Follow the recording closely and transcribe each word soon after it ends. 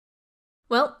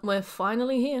Well, we're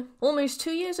finally here. Almost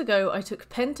 2 years ago, I took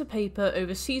pen to paper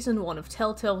over season 1 of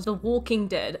Telltale's The Walking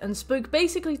Dead and spoke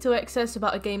basically to excess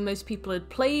about a game most people had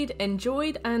played,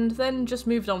 enjoyed, and then just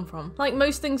moved on from. Like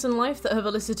most things in life that have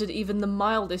elicited even the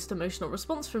mildest emotional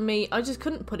response from me, I just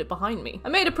couldn't put it behind me. I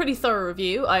made a pretty thorough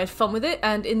review, I had fun with it,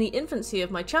 and in the infancy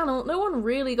of my channel, no one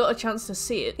really got a chance to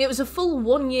see it. It was a full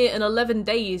 1 year and 11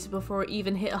 days before it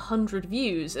even hit 100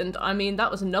 views, and I mean,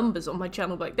 that was numbers on my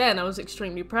channel back then. I was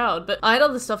extremely proud, but I had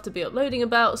other stuff to be uploading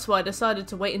about, so I decided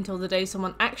to wait until the day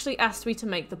someone actually asked me to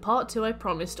make the part 2 I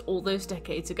promised all those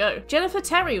decades ago. Jennifer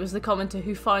Terry was the commenter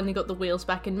who finally got the wheels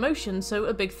back in motion, so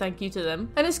a big thank you to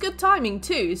them. And it's good timing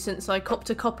too, since I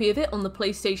copped a copy of it on the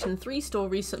PlayStation 3 store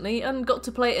recently and got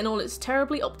to play it in all its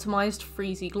terribly optimized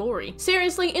freezy glory.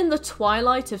 Seriously, in the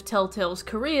twilight of Telltale's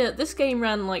career, this game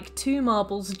ran like 2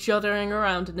 marbles juddering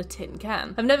around in a tin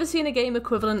can. I've never seen a game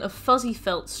equivalent of Fuzzy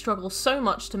Felt struggle so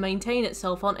much to maintain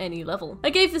itself on any level. I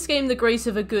gave this game the grace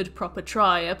of a good proper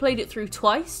try. I played it through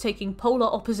twice, taking polar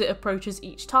opposite approaches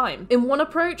each time. In one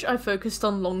approach, I focused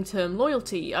on long-term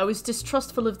loyalty. I was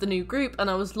distrustful of the new group, and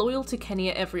I was loyal to Kenny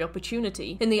at every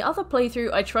opportunity. In the other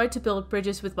playthrough, I tried to build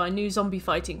bridges with my new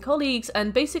zombie-fighting colleagues,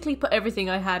 and basically put everything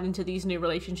I had into these new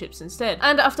relationships instead.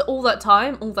 And after all that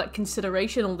time, all that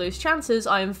consideration, all those chances,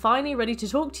 I am finally ready to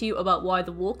talk to you about why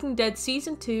The Walking Dead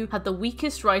Season 2 had the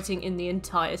weakest writing in the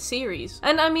entire series.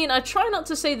 And I mean, I try not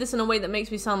to say this in a way that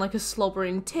makes me sound like a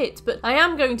slobbering tit, but I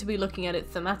am going to be looking at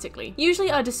it thematically.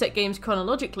 Usually I dissect games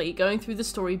chronologically, going through the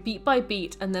story beat by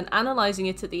beat and then analysing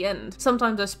it at the end.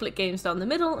 Sometimes I split games down the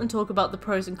middle and talk about the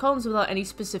pros and cons without any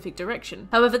specific direction.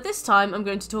 However, this time I'm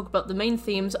going to talk about the main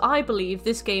themes I believe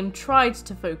this game tried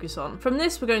to focus on. From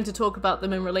this, we're going to talk about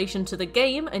them in relation to the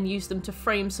game and use them to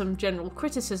frame some general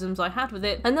criticisms I had with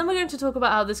it, and then we're going to talk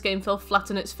about how this game fell flat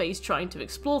on its face trying to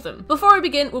explore them. Before I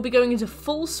begin, we'll be going into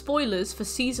full spoilers for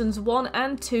seasons 1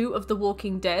 and 2 of The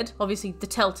Walking Dead, obviously the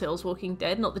Telltale's Walking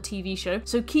Dead, not the TV show,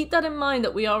 so keep that in mind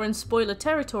that we are in spoiler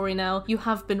territory now. You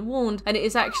have been warned, and it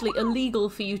is actually illegal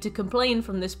for you to complain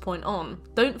from this point on.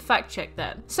 Don't fact check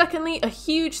that. Secondly, a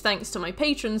huge thanks to my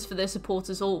patrons for their support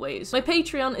as always. My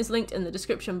Patreon is linked in the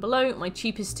description below. My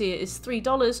cheapest tier is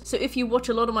 $3, so if you watch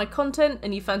a lot of my content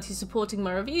and you fancy supporting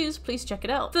my reviews, please check it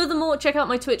out. Furthermore, check out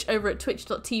my Twitch over at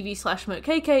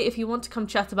twitch.tv/MokeKK if you want to come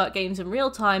chat about games in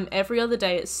real time every other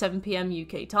day at 7 PM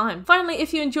UK time. Finally,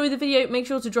 if you enjoy the video, make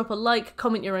sure to drop a like,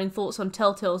 comment your own thoughts on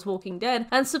Telltale's Walking Dead,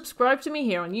 and subscribe to me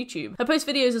here on YouTube. I post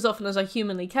videos as often as I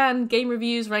humanly can, game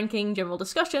reviews, ranking, general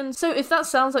discussion, so if that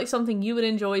sounds like something you would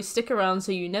enjoy, stick around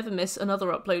so you never miss another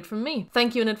upload from me.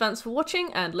 Thank you in advance for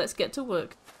watching, and let's get to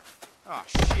work. Oh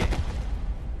shit.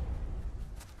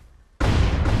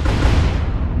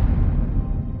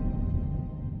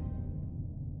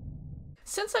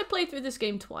 Since I played through this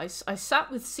game twice, I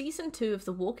sat with Season 2 of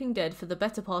The Walking Dead for the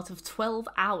better part of 12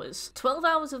 hours. 12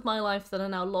 hours of my life that are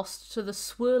now lost to the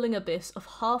swirling abyss of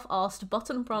half-arsed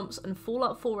button prompts and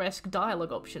Fallout 4-esque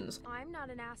dialogue options. I'm not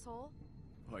an asshole.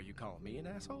 Are you calling me an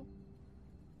asshole?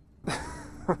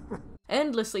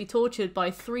 Endlessly tortured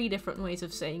by 3 different ways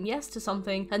of saying yes to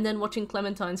something, and then watching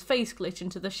Clementine's face glitch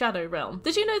into the shadow realm.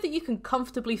 Did you know that you can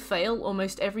comfortably fail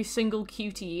almost every single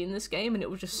QTE in this game and it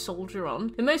will just soldier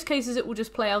on? In most cases it will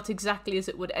just play out exactly as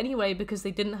it would anyway because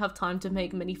they didn't have time to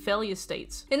make many failure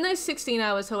states. In those 16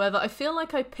 hours, however, I feel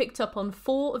like I picked up on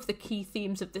 4 of the key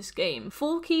themes of this game.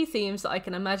 4 key themes that I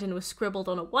can imagine were scribbled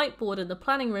on a whiteboard in the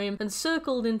planning room and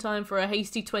circled in time for a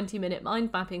hasty 20-minute mind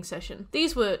mapping session.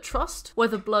 These were trust,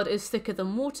 whether blood is thicker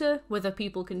than water, whether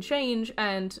people can change,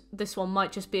 and this one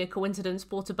might just be a coincidence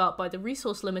brought about by the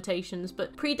resource limitations,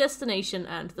 but predestination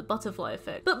and the butterfly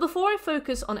effect. But before I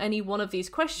focus on any one of these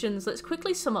questions, let's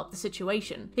quickly sum up the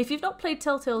situation. If you've not played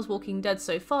Telltale's Walking Dead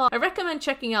so far, I recommend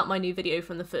checking out my new video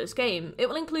from the first game. It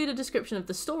will include a description of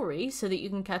the story so that you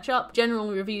can catch up,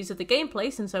 general reviews of the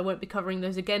gameplay since I won't be covering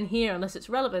those again here unless it's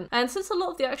relevant, and since a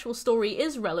lot of the actual story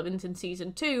is relevant in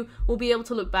Season 2, we'll be able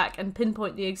to look back and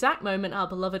pinpoint the exact moment our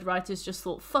beloved writers just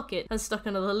thought fuck it and stuck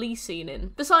another Lee scene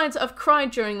in. Besides, I've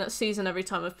cried during that season every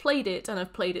time I've played it, and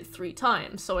I've played it 3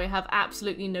 times, so I have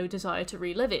absolutely no desire to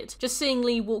relive it. Just seeing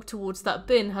Lee walk towards that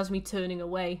bin has me turning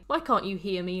away. Why can't you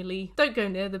hear me, Lee? Don't go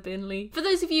near the bin, Lee. For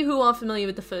those of you who are familiar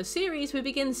with the first series, we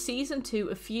begin Season 2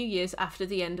 a few years after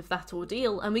the end of that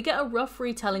ordeal, and we get a rough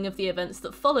retelling of the events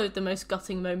that followed the most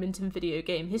gutting moment in video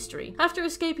game history. After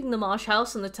escaping the marsh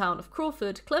house and the town of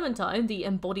Crawford, Clementine, the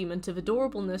embodiment of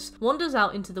adorableness, wanders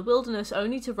out into the wilderness harmless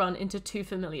only to run into two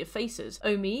familiar faces: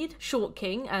 Omid, short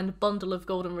king and bundle of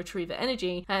golden retriever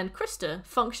energy, and Krista,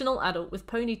 functional adult with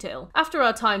ponytail. After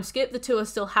our time skip, the two are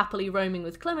still happily roaming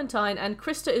with Clementine, and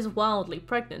Krista is wildly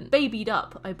pregnant. Babied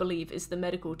up, I believe is the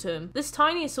medical term. This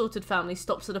tiny assorted family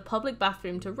stops at a public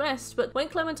bathroom to rest, but when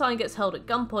Clementine gets held at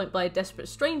gunpoint by a desperate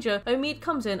stranger, Omid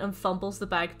comes in and fumbles the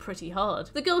bag pretty hard.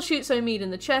 The girl shoots Omid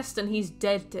in the chest and he's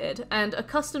dead, and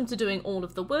accustomed to doing all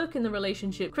of the work in the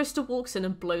relationship, Krista walks in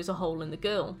and blows a hole in the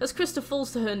girl. As Krista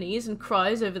falls to her knees and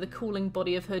cries over the cooling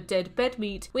body of her dead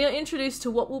bedmeat, we are introduced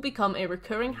to what will become a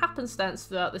recurring happenstance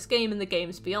throughout this game and the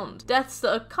games beyond. Deaths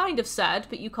that are kind of sad,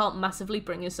 but you can't massively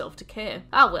bring yourself to care.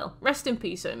 Ah well, rest in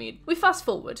peace, Omid. We fast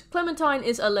forward. Clementine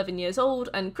is 11 years old,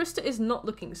 and Krista is not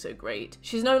looking so great.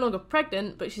 She's no longer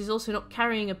pregnant, but she's also not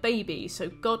carrying a baby, so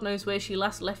God knows where she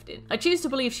last left it. I choose to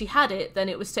believe she had it, then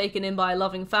it was taken in by a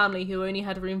loving family who only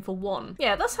had room for one.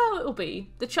 Yeah, that's how it'll be.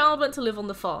 The child went to live on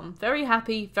the farm. Very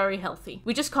happy, very healthy.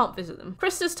 We just can't visit them.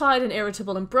 Krista's tired and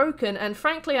irritable and broken, and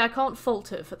frankly I can't fault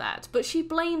her for that, but she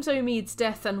blames Omid's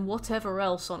death and whatever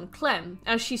else on Clem.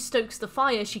 As she stokes the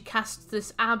fire, she casts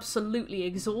this absolutely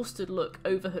exhausted look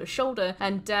over her shoulder,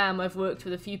 and damn, I've worked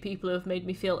with a few people who have made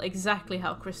me feel exactly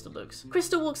how Krista looks.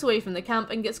 Krista walks away from the camp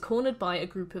and gets cornered by a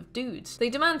group of dudes. They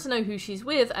demand to know who she's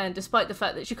with, and despite the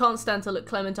fact that she can't stand to look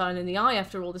Clementine in the eye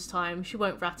after all this time, she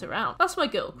won't rat her out. That's my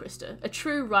girl, Krista. A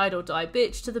true ride or die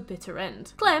bitch to the bitter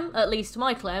end. Clem, at least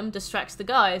my Clem, distracts the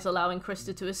guys, allowing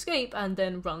Krista to escape, and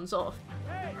then runs off.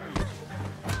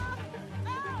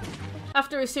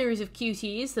 After a series of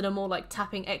QTEs that are more like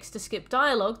tapping X to skip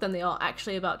dialogue than they are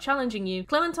actually about challenging you,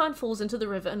 Clementine falls into the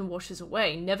river and washes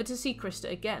away, never to see Krista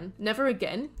again. Never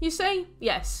again, you say?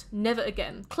 Yes, never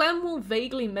again. Clem will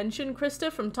vaguely mention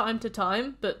Krista from time to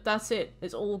time, but that's it.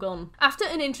 It's all gone. After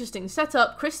an interesting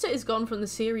setup, Krista is gone from the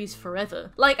series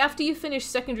forever. Like, after you finish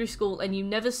secondary school and you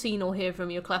never see nor hear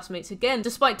from your classmates again,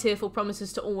 despite tearful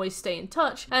promises to always stay in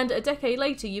touch, and a decade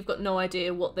later you've got no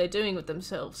idea what they're doing with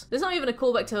themselves. There's not even a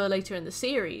callback to her later in the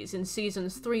series, in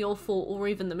seasons 3 or 4, or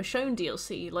even the Michonne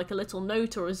DLC, like a little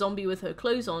note or a zombie with her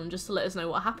clothes on just to let us know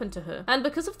what happened to her. And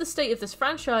because of the state of this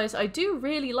franchise, I do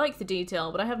really like the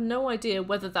detail, but I have no idea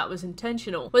whether that was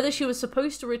intentional. Whether she was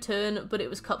supposed to return, but it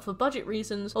was cut for budget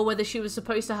reasons, or whether she was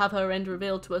supposed to have her end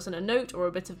revealed to us in a note or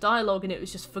a bit of dialogue and it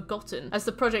was just forgotten, as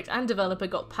the project and developer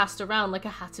got passed around like a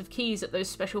hat of keys at those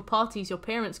special parties your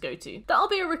parents go to. That'll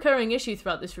be a recurring issue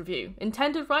throughout this review.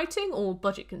 Intended writing or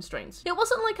budget constraints. It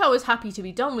wasn't like I was happy to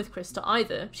be done with Krista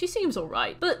either. She seems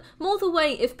alright, but more the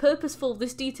way, if purposeful,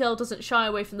 this detail doesn't shy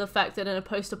away from the fact that in a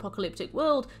post-apocalyptic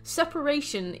world,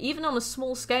 separation, even on a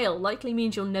small scale, likely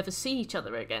means you'll never see each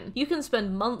other again. You can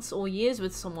spend months or years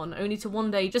with someone only to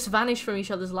one day just vanish from each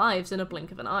other's lives in a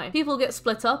blink of an eye. People get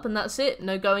split up and that's it,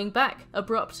 no going back.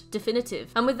 Abrupt,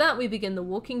 definitive. And with that we begin The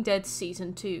Walking Dead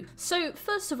Season 2. So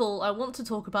first of all, I want to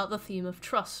talk about the theme of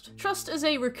trust. Trust is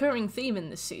a recurring theme in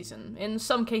this season. In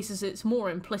some cases it's more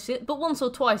implicit, but once or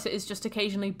twice it is just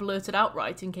occasionally blurted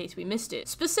outright in case we missed it,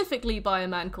 specifically by a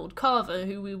man called Carver,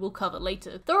 who we will cover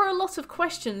later. There are a lot of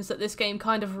questions that this game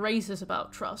kind of raises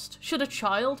about trust. Should a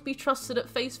child be trusted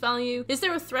at face value? Is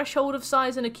there a threshold of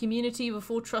size in a community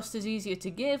before trust is easier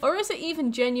to give? Or is it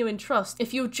even genuine trust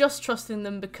if you're just trusting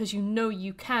them because you know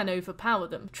you can overpower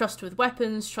them? Trust with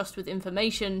weapons, trust with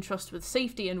information, trust with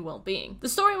safety and well-being. The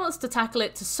story wants to tackle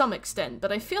it to some extent,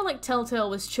 but I feel like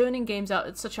Telltale was churning games out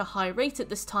at such a high rate at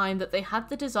this time that they had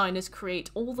the designers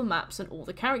create all the maps and all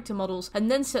the character models,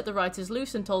 and then set the writers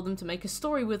loose and told them to make a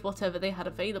story with whatever they had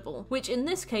available, which in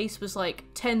this case was like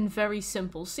 10 very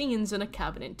simple scenes and a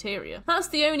cabin interior. That's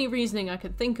the only reasoning I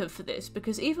could think of for this,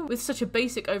 because even with such a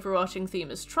basic overarching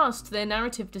theme as trust, their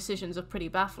narrative decisions are pretty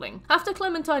baffling. After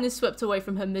Clementine is swept away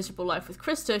from her miserable life with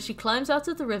Krista, she climbs out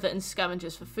of the river and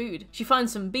scavenges for food. She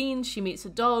finds some beans, she meets a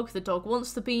dog, the dog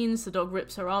wants the beans, the dog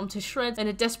rips her arm to shreds in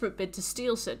a desperate bid to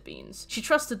steal said beans. She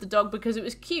trusted the dog because it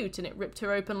was cute and it ripped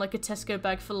her open like a Tesco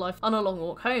bag for life on a long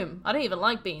walk home. I don't even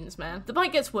like beans, man. The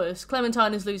bite gets worse.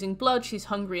 Clementine is losing blood, she's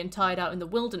hungry and tired out in the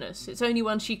wilderness. It's only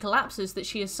when she collapses that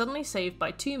she is suddenly saved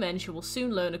by two men she will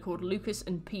soon learn are called Lucas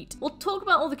and Pete. We'll talk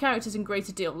about all the characters in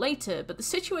greater detail later, but the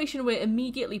situation we're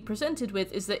immediately presented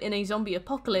with is that in a zombie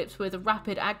apocalypse where the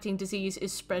rapid acting disease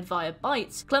is spread via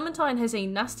bites, Clementine has a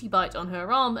nasty bite on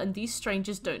her arm and these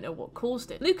strangers don't know what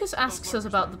caused it. Lucas asks us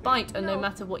about the bite and no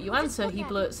matter what you answer, he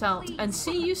blurts blurts out, "And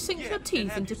see you sink your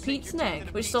teeth into Pete's neck,"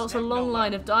 which starts a long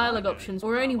line of dialogue options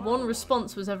where only one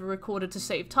response was ever recorded to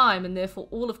save time, and therefore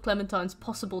all of Clementine's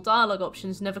possible dialogue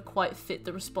options never quite fit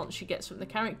the response she gets from the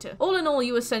character. All in all,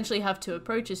 you essentially have two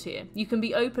approaches here. You can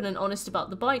be open and honest about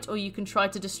the bite, or you can try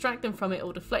to distract them from it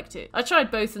or deflect it. I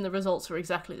tried both and the results were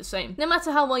exactly the same. No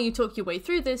matter how well you talk your way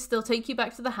through this, they'll take you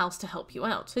back to the house to help you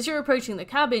out. As you're approaching the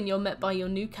cabin, you're met by your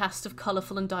new cast of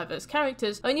colourful and diverse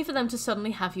characters, only for them to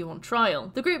suddenly have you on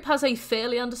trial. The group has a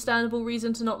fairly understandable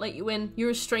reason to not let you in.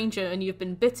 You're a stranger and you've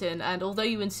been bitten, and although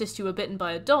you insist you were bitten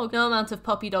by a dog, no amount of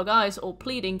puppy dog eyes or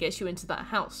pleading gets you into that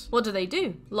house. What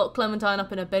do? Lock Clementine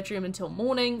up in a bedroom until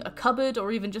morning, a cupboard,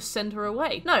 or even just send her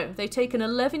away? No, they take an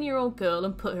 11-year-old girl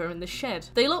and put her in the shed.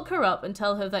 They lock her up and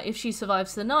tell her that if she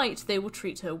survives the night, they will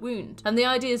treat her wound. And the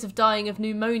ideas of dying of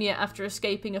pneumonia after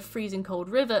escaping a freezing cold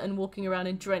river and walking around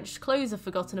in drenched clothes are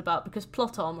forgotten about because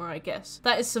plot armor, I guess.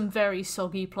 That is some very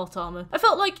soggy plot armor. I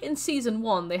felt like in season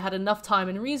 1 they had enough time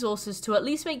and resources to at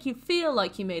least make you feel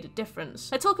like you made a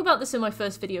difference. I talk about this in my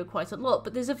first video quite a lot,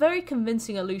 but there's a very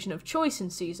convincing illusion of choice in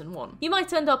season 1. You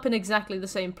might end up in exactly the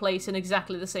same place in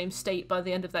exactly the same state by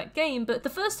the end of that game, but the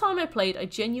first time I played, I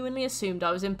genuinely assumed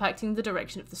I was impacting the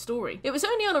direction of the story. It was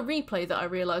only on a replay that I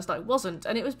realised I wasn't,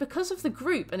 and it was because of the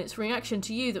group and its reaction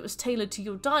to you that was tailored to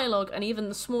your dialogue and even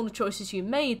the smaller choices you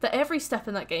made that every step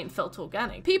in that game felt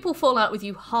organic. People fall out with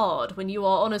you hard when you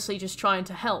are honestly just trying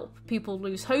to help. People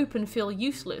lose hope and feel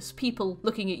useless. People,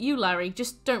 looking at you, Larry,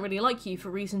 just don't really like you for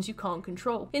reasons you can't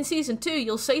control. In season 2,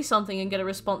 you'll say something and get a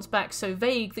response back so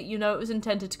vague that you know it was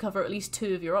intended to cover at least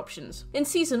 2 of your options. In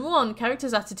season 1,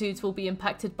 characters' attitudes will be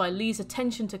impacted by Lee's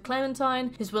attention to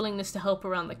Clementine, his willingness to help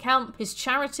around the camp, his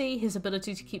charity, his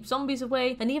ability to keep zombies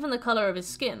away, and even the colour of his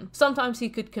skin. Sometimes he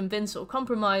could convince or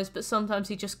compromise, but sometimes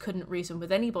he just couldn't reason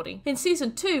with anybody. In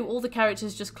season 2, all the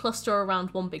characters just cluster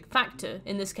around one big factor,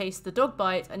 in this case the dog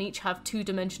bite, and each have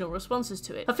 2-dimensional responses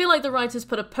to it. I feel like the writers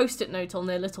put a post-it note on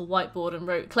their little whiteboard and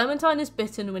wrote, "Clementine is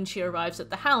bitten when she arrives at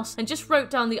the house," and just wrote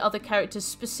down the other characters'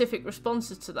 specific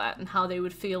responses to that and how they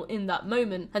would feel in that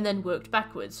moment, and then worked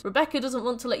backwards. Rebecca doesn't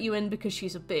want to let you in because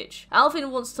she's a bitch.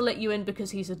 Alvin wants to let you in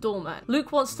because he's a doormat.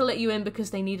 Luke wants to let you in because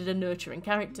they needed a nurturing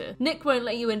character. Nick won't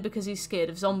let you in because he's scared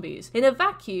of zombies. In a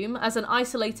vacuum, as an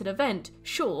isolated event,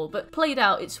 sure, but played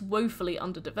out, it's woefully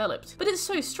underdeveloped. But it's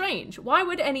so strange. Why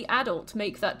would any adult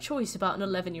make that choice about an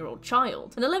 11-year-old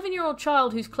child? An 11-year-old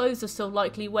child whose clothes are still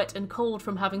likely wet and cold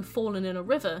from having fallen in a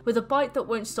river, with a bite that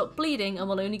won't stop bleeding and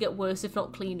will only get worse if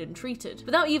not cleaned and treated,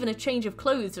 without even a change of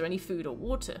clothes or any food or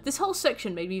water. This whole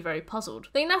section made me very puzzled.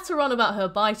 They natter on about her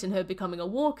bite and her becoming a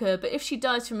walker, but if she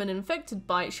dies from an infected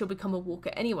bite, she'll become a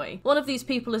walker anyway. One of these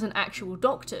people is an actual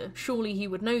doctor. Surely he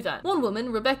would know that. One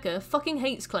woman, Rebecca, fucking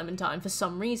hates Clementine for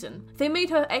some reason. They made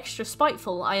her extra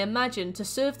spiteful, I imagine, to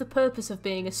serve the purpose of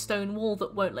being a stone wall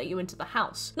that won't let you into the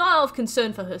house. Not out of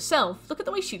concern for herself. Look at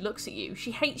the way she looks at you.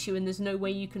 She hates you and there's no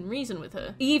way you can reason with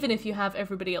her, even if you have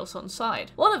everybody else on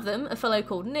side. One of them, a fellow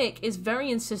called Nick, is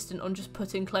very insistent on just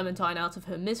putting Clementine out of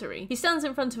her misery. He stands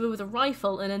in front of her with a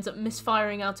rifle and ends up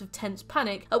misfiring out of tense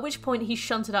panic, at which point he's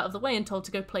shunted out of the way and told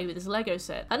to go play with his Lego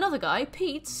set. Another guy,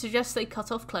 Pete, suggests they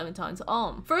cut off Clementine's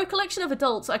arm. For a collection of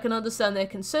adults, I can understand their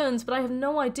concerns, but I have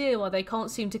no idea why they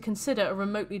can't seem to consider a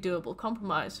remotely doable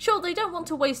compromise. Sure, they don't want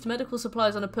to waste medical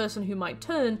supplies on a person who might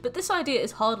turn, but this idea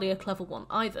is hardly a clever one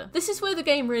either. This is where the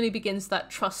game really begins that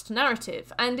trust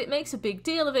narrative, and it makes a big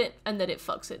deal of it, and then it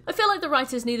fucks it. I feel like the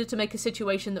writers needed to make a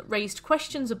situation that raised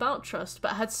questions about trust,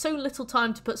 but had so little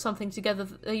time to put something together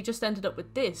that they just ended up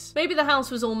with this. Maybe the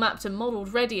house was all mapped and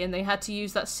modelled ready and they had to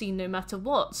use that scene no matter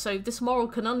what, so this moral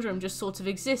conundrum just sort of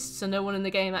exists and no one in the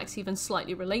game acts even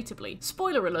slightly relatably.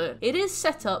 Spoiler alert, it is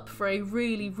set up for a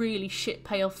really shit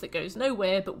payoff that goes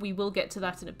nowhere, but we will get to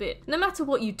that in a bit. No matter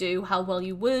what you do, how well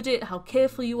you word it, how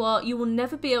careful you are, you will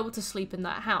never be able to sleep in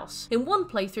that house. In one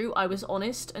playthrough, I was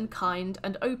honest and kind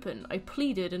and open. I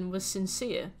pleaded and was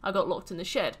sincere. I got locked in the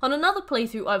shed. On another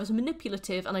playthrough, I was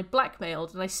manipulative and I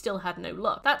blackmailed and I still had no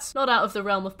luck. That's not out of the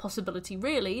realm of possibility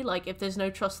really, like if there's no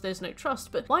trust, there's no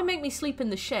trust, but why make me sleep in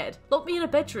the shed? Lock me in a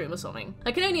bedroom or something.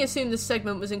 I can only assume this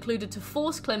segment was included to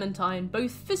force Clementine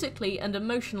both physically and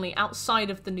emotionally outside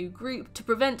of the new group to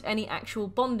prevent any actual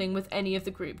bonding with any of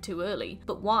the group too early.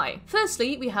 But why?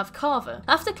 Firstly, we have Carver.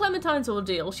 After Clementine's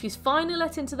ordeal, she's finally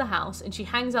let into the house and she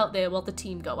hangs out there while the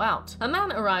team go out. A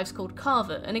man arrives called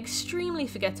Carver, an extremely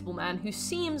forgettable man who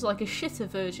seems like a shitter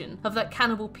version of that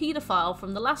cannibal paedophile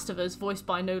from The Last of Us voiced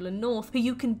by Nolan North, who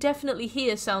you can definitely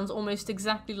hear sounds almost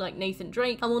exactly like Nathan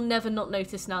Drake and will never not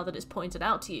notice now that it's pointed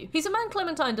out to you. He's a man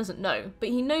Clementine doesn't know, but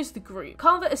he knows the group.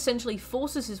 Carver essentially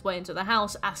forces his way into the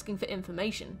house asking for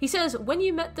information. He says, when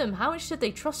you met them, how much did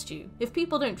they trust you? If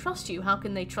people don't trust you, how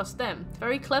can they trust them?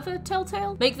 Very clever,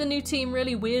 Telltale? Make the new team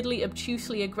really weirdly,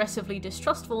 obtusely, aggressively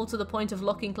distrustful to the point of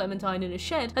locking Clementine in a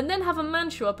shed, and then have a man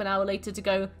show up an hour later to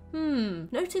go,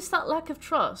 notice that lack of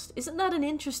trust? Isn't that an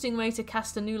interesting way to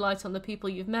cast a new light on the people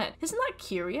you've met? Isn't that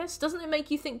curious? Doesn't it make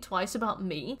you think twice about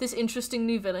me, this interesting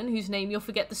new villain whose name you'll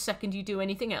forget the second you do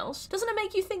anything else? Doesn't it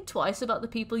make you think twice about the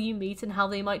people you meet and how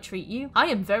they might treat you? I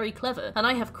am very clever, and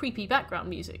I have creepy background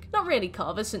music. Not really,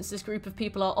 Carver, since this group of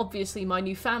people are obviously my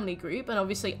new family group, and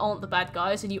obviously aren't the bad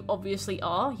guys, and you obviously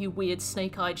are, you weird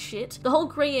snake-eyed shit. The whole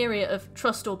grey area of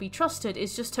trust or be trusted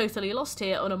is just totally lost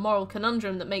here on a moral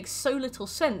conundrum that makes so little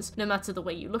sense no matter the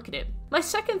way you look at it. My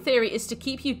second theory is to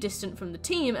keep you distant from the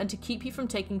team and to keep you from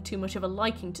taking too much of a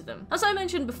liking to them. As I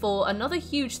mentioned before, another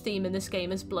huge theme in this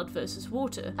game is blood versus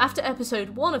water. After episode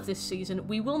 1 of this season,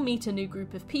 we will meet a new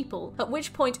group of people, at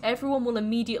which point everyone will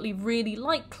immediately really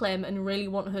like Clem and really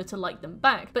want her to like them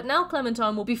back. But now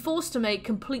Clementine will be forced to make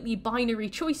completely binary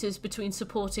choices between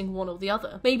supporting one or the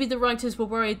other. Maybe the writers were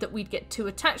worried that we'd get too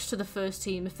attached to the first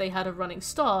team if they had a running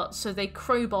start, so they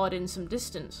crowbarred in some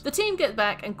distance. The team get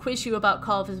back and quiz you about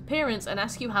Carver's appearance and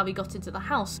ask you how he got into the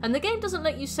house, and the game doesn't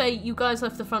let you say you guys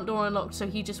left the front door unlocked so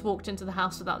he just walked into the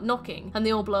house without knocking, and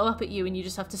they all blow up at you and you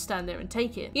just have to stand there and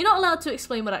take it. You're not allowed to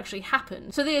explain what actually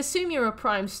happened, so they assume you're a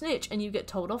prime snitch and you get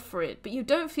told off for it, but you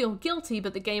don't feel guilty,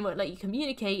 but the game won't let you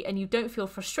communicate, and you don't feel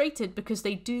frustrated because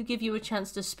they do give you a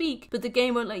chance to speak, but the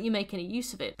game won't let you make any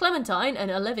use of it. Clementine, an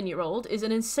 11-year-old, is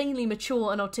an insanely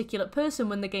mature and articulate person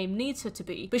when the game needs her to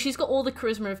be, but she's got all the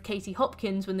charisma of Katie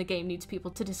Hopkins when the game needs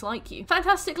people to dislike you.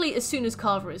 Fantastically, as soon as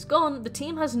Carver is gone, the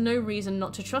team has no reason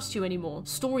not to trust you anymore,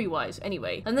 story-wise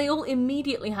anyway, and they all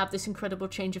immediately have this incredible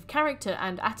change of character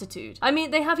and attitude. I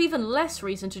mean, they have even less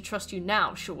reason to trust you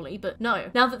now, surely, but no.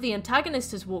 Now that the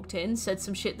antagonist has walked in, said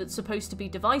some shit that's supposed to be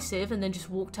divisive, and then just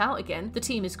walked out again, the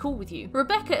team is cool with you.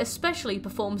 Rebecca especially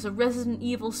performs a Resident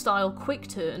Evil-style quick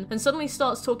turn, and suddenly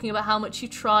starts talking about how much you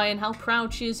try and how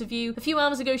proud she is of you. A few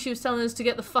hours ago she was telling us to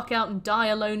get the fuck out and die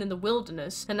alone in the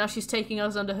wilderness, and now she's taking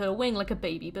us under her wing like a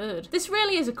baby bird. This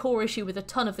really is a core issue with a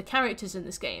ton of the characters in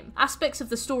this game. Aspects of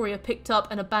the story are picked up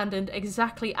and abandoned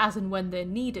exactly as and when they're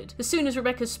needed. As soon as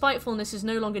Rebecca's spitefulness is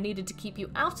no longer needed to keep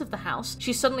you out of the house,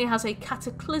 she suddenly has a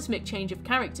cataclysmic change of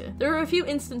character. There are a few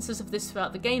instances of this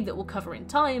throughout the game that we'll cover in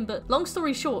time, but long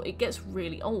story short, it gets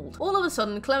really old. All of a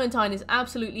sudden, Clementine is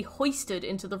absolutely hoisted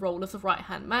into the role of the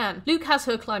right-hand man. Luke has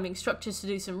her climbing structures to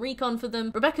do some recon for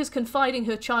them, Rebecca's confiding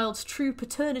her child's true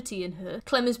paternity in her,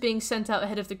 Clem is being sent out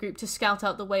ahead of the group to scout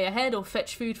out the way ahead or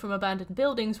fetch food from abandoned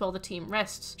buildings while the team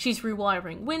rests. She's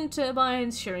rewiring wind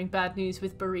turbines, sharing bad news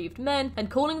with bereaved men, and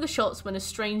calling the shots when a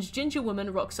strange ginger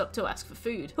woman rocks up to ask for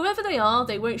food. Whoever they are,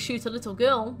 they won't shoot a little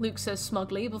girl, Luke says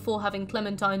smugly before having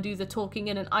Clementine do the talking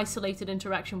in an isolated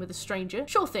interaction with a stranger.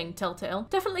 Sure thing, Telltale.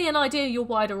 Definitely an idea your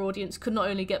wider audience could not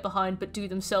only get behind but do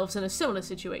themselves in a similar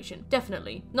situation.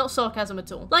 Definitely. Not sarcasm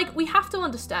at all. Like, we have to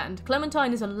understand,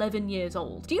 Clementine is 11 years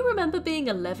old. Do you remember being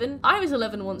 11? I was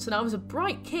 11 once and I was a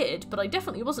bright kid, but I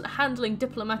definitely wasn't handling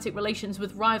diplomatic relations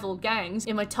with rival gangs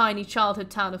in my tiny childhood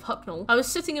town of Hucknall. I was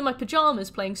sitting in my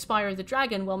pajamas playing Spyro the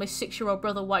Dragon while my 6-year-old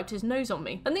brother wiped his nose on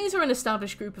me. And these are an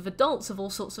established group of adults of all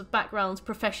sorts of backgrounds,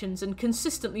 professions, and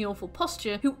consistently awful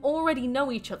posture who already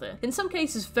know each other, in some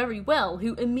cases very well,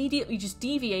 who immediately just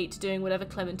deviate to doing whatever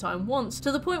Clementine wants,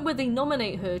 to the point where they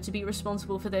nominate her to be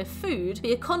responsible for their food,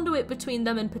 be a conduit between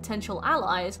them and potential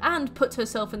allies, and put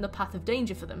herself in the path of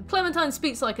danger for them. Clementine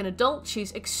speaks like an adult,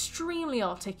 she's extremely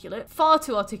articulate, far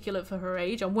too articulate for her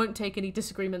age, I won't take any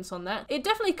disagreements on that. It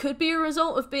definitely could be a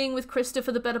result of being with Krista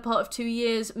for the better part of 2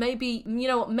 years. Maybe, you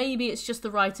know what, maybe it's just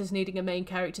the writers needing a main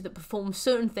character that performs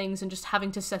certain things and just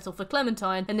having to settle for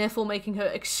Clementine, and therefore making her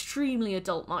extremely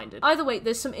adult-minded. Either way,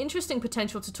 there's some interesting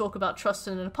potential to talk about trust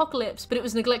in an apocalypse, but it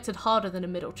was neglected harder than a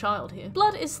middle child here.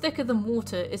 Blood is thicker than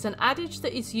water is an adage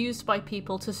that is used by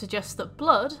people to suggest that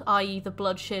blood, i.e. the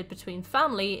blood shared between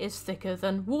family, is thicker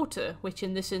than water, which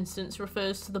in this instance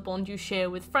refers to the bond you share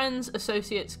with friends,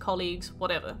 associates, colleagues,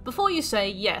 whatever. Before you say,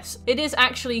 yes, it is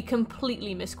actually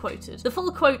completely misquoted. The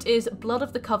full quote is, blood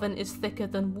of the coven is thicker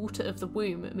than water of the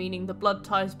womb, meaning the blood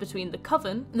ties between the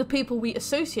coven, the people we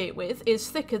associate with, is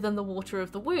thicker than the water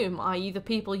of the womb, i.e. the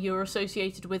people you're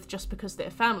associated with just because they're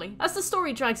family. As the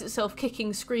story drags itself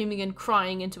kicking, screaming, and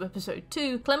crying into episode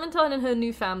 2, Clementine and her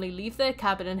new family leave their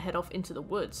cabin and head off into the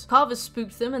woods. Carver's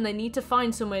spooked them and they need to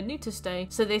find somewhere new new to stay,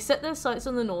 so they set their sights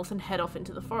on the north and head off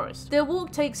into the forest. Their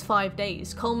walk takes 5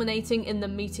 days, culminating in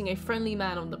them meeting a friendly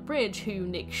man on the bridge who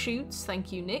Nick shoots,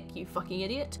 thank you Nick, you fucking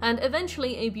idiot, and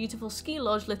eventually a beautiful ski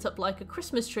lodge lit up like a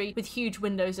Christmas tree with huge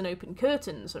windows and open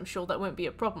curtains. I'm sure that won't be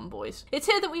a problem, boys. It's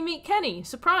here that we meet Kenny.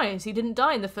 Surprise, he didn't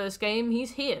die in the first game,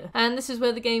 he's here. And this is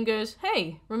where the game goes,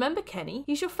 hey, remember Kenny?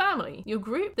 He's your family, your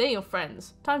group, they're your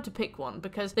friends. Time to pick one,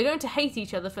 because they're going to hate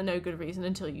each other for no good reason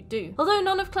until you do. Although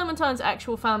none of Clementine's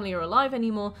actual family are alive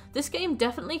anymore, this game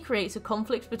definitely creates a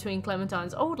conflict between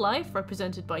Clementine's old life,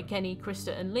 represented by Kenny,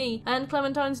 Krista, and Lee, and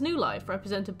Clementine's new life,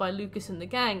 represented by Lucas and the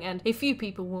gang, and a few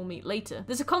people we'll meet later.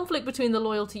 There's a conflict between the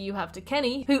loyalty you have to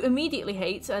Kenny, who immediately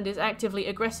hates and is actively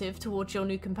aggressive towards your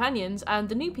new companions, and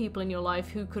the new people in your life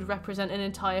who could represent an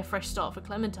entire fresh start for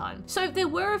Clementine. So there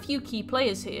were a few key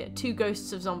players here, 2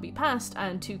 ghosts of zombie past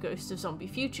and 2 ghosts of zombie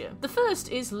future. The first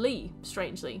is Lee,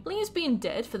 strangely. Lee has been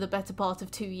dead for the better part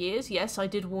of 2 years, yes, I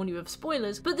did warn you of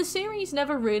spoilers, but the series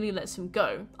never really lets him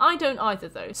go. I don't either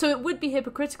though, so it would be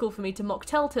hypocritical for me to mock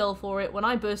Telltale for it when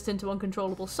I burst into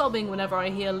uncontrollable sobbing whenever I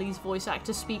hear Lee's voice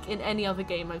actor speak in any other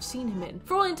game I've seen him in.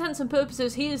 For all intents and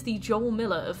purposes, he is the Joel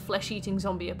Miller of flesh-eating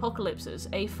zombie apocalypses,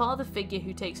 a father figure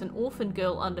who takes an orphan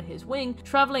girl under his wing,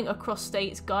 travelling across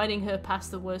states, guiding her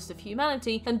past the worst of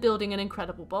humanity, and building an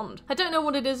incredible bond. I don't know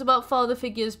what it is about father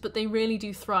figures, but they really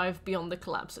do thrive beyond the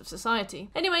collapse of society.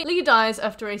 Anyway, Lee dies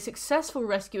after a successful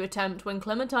rescue attempt when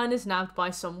Clementine is nabbed by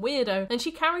some weirdo, and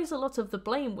she carries a lot of the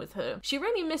blame with her. She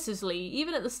really misses Lee.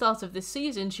 Even at the start of this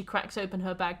season, she cracks open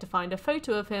her bag to find a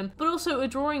photo of him, but also a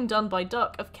drawing done by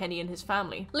Duck of Kenny and his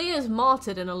family. Lee is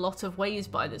martyred in a lot of ways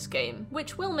by this game,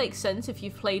 which will make sense if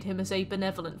you've played him as a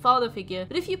benevolent father figure,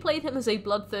 but if you played him as a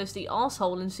bloodthirsty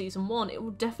arsehole in season 1, it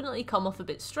will definitely come off a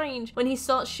bit strange when he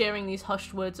starts sharing these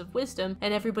hushed words of wisdom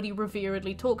and everybody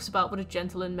reveredly talks about what a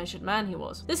gentle and measured man he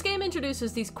was. This game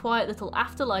introduces these quiet little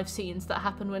afterlife scenes that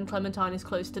happen when Clementine is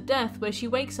close to death, where she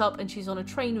wakes up and she's on a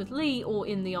train with Lee or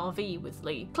in the RV with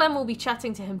Lee. Clem will be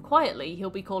chatting to him quietly, he'll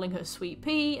be calling her Sweet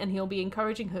Pea, and he'll be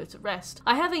encouraging her to rest.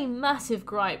 I have a massive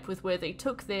gripe with where they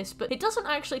took this, but it doesn't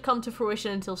actually come to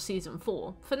fruition until season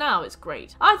 4. For now, it's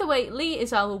great. Either way, Lee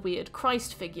is our weird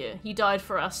Christ figure. He died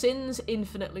for our sins,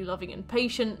 infinitely loving and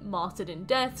patient, martyred in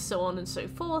death, so on and so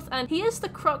forth, and he is the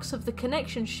crux of the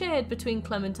connection shared between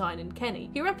Clementine and Kenny.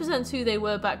 He represents who they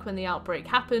were back when the outbreak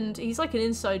happened, he's like an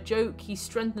inside joke, he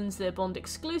strengthens their bond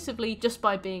exclusively just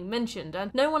by being mentioned,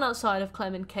 and no one outside of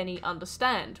Clem and Kenny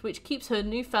understand, which keeps her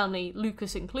new family,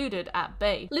 Lucas included, at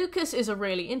bay. Lucas is a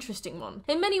really interesting one.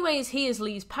 In many ways, he is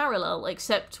Lee's parallel,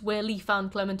 except where Lee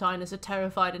found Clementine as a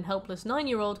terrified and helpless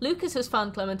 9-year-old, Lucas has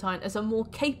found Clementine as a more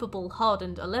capable,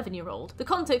 hardened 11-year-old. The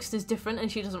context is different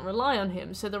and she doesn't rely on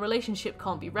him, so the relationship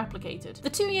can't be replicated. The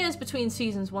 2 years between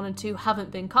seasons 1 and 2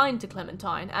 haven't been kind to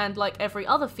Clementine, and like every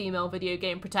other female video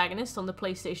game protagonist on the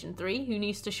PlayStation 3 who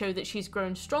needs to show that she's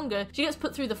grown stronger, she gets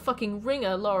put through the fucking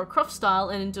ringer Lara Croft style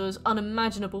and endures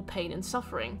unimaginable pain and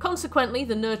suffering. Consequently,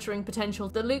 the nurturing potential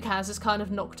that Luke has is kind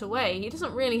of knocked away. He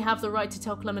doesn't really have the right to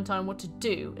tell Clementine what to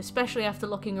do, especially after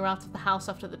locking her out of the house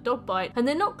after the dog bite, and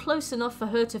they're not close enough for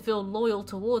her to feel loyal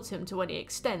towards him to any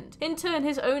extent. In turn,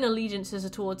 his own allegiances are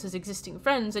towards his existing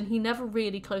friends, and he never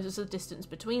really closes the distance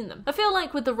between them. I feel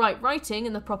like with the right writing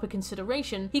and the proper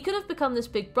consideration, he could have become this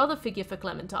big brother figure for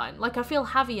Clementine, like I feel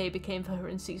Javier became for her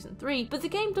in season 3, but the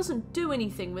game doesn't do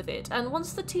anything with it, and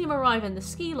once the team arrive in the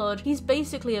ski lodge, he's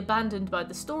basically abandoned by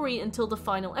the story until the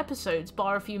final episodes,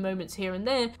 bar a few moments here and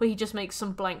there where he just makes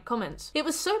some blank comments. It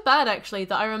was so bad actually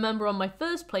that I remember on my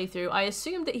first playthrough I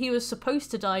assumed that he was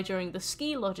supposed to die during the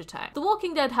ski lodge attack. The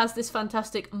Walking Dead has this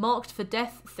fantastic marked for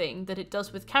death thing that it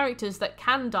does with characters that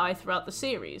can die throughout the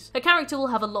series. A character will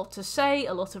have a lot to say,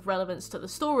 a lot of relevance to the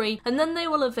story, and then they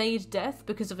will evade death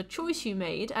because of a choice you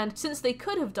made, and since they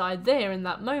could have died there in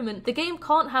that moment, the game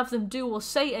can't have them do or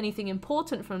say anything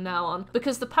important from now on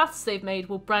because the paths they've made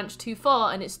will branch too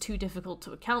far and it's too difficult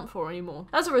to account for anymore.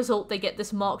 As a result, they get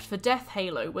this marked for death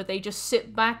halo where they just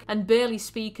sit back and barely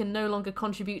speak and no longer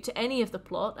contribute to any of the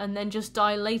plot and then just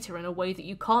die later in a way that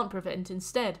you can't prevent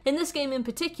instead. In this game in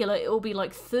particular, it will be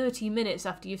like 30 minutes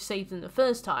after you've saved them the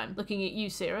first time. Looking at you,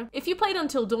 Sarah. If you played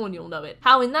Until Dawn, you'll know it.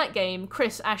 How in that game,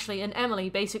 Chris, Ashley and Emily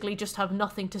basically just have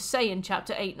nothing to say in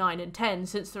chapter 8, 9 and 10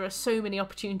 since there are so many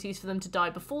opportunities for them to die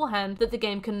beforehand that the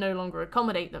game can no longer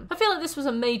accommodate them. I feel like this was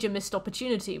a major missed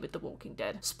opportunity with The Walking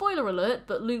Dead. Spoiler alert,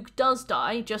 but Luke does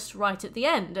die just right at the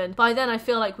end, and by then I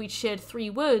feel like we'd shared 3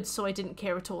 words so I didn't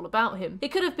care at all about him. It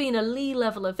could have been a Lee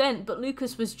level event, but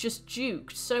Lucas was just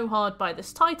juked so hard by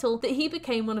this title that he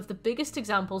became one of the biggest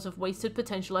examples of wasted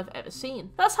potential I've ever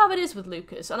seen. That's how it is with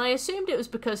Lucas, and I assumed it was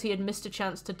because he had missed a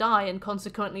chance to die and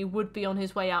consequently would be on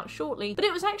his way out shortly, but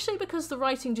it was actually actually because the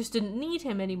writing just didn't need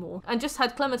him anymore, and just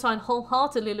had Clementine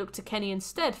wholeheartedly look to Kenny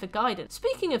instead for guidance.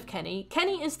 Speaking of Kenny,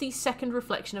 Kenny is the second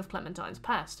reflection of Clementine's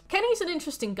past. Kenny's an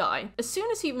interesting guy. As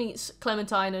soon as he meets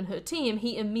Clementine and her team,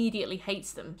 he immediately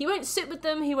hates them. He won't sit with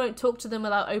them, he won't talk to them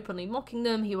without openly mocking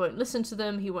them, he won't listen to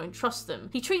them, he won't trust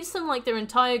them. He treats them like their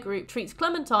entire group treats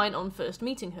Clementine on first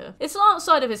meeting her. It's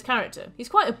outside of his character. He's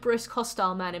quite a brisk,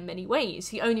 hostile man in many ways.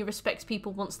 He only respects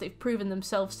people once they've proven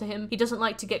themselves to him. He doesn't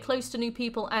like to get close to new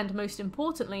people, and most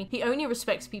importantly, he only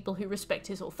respects people who respect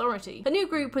his authority. A new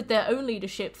group with their own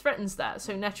leadership threatens that,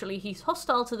 so naturally he's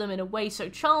hostile to them in a way so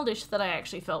childish that I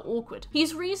actually felt awkward.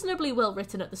 He's reasonably well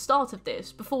written at the start of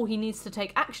this, before he needs to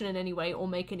take action in any way or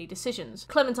make any decisions.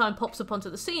 Clementine pops up onto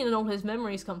the scene and all his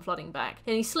memories come flooding back,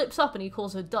 and he slips up and he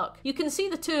calls her Duck. You can see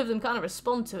the two of them kind of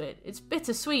respond to it. It's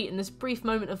bittersweet, and this brief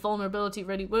moment of vulnerability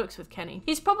really works with Kenny.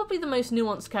 He's probably the most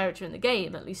nuanced character in the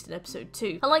game, at least in episode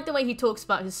 2. I like the way he talks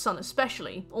about his son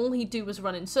especially. All he'd do was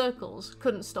run in circles.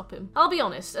 Couldn't stop him. I'll be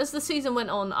honest, as the season went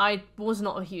on, I was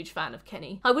not a huge fan of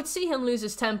Kenny. I would see him lose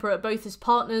his temper at both his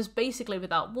partners, basically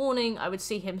without warning. I would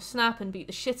see him snap and beat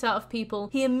the shit out of people.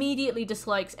 He immediately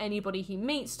dislikes anybody he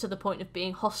meets to the point of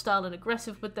being hostile and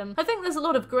aggressive with them. I think there's a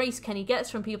lot of grace Kenny gets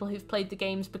from people who've played the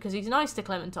games because he's nice to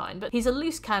Clementine, but he's a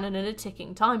loose cannon and a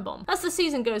ticking time bomb. As the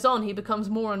season goes on, he becomes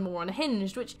more and more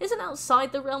unhinged, which isn't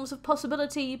outside the realms of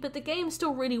possibility, but the game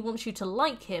still really wants you to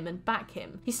like him and back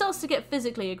him. He starts to get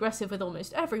physically aggressive with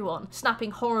almost everyone,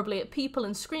 snapping horribly at people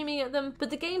and screaming at them, but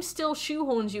the game still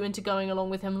shoehorns you into going along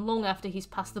with him long after he's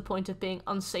past the point of being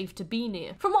unsafe to be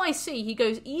near. From what I see, he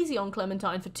goes easy on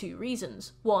Clementine for two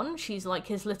reasons. One, she's like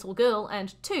his little girl,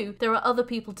 and two, there are other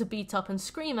people to beat up and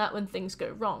scream at when things go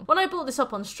wrong. When I brought this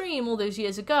up on stream all those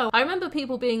years ago, I remember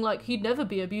people being like, he'd never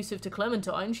be abusive to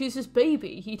Clementine, she's his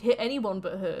baby, he'd hit anyone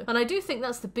but her. And I do think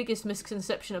that's the biggest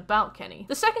misconception about Kenny.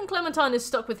 The second Clementine is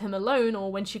stuck with him alone,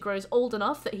 or when she grows old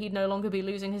enough that he'd no longer be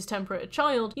losing his temper at a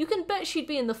child, you can bet she'd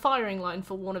be in the firing line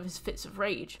for one of his fits of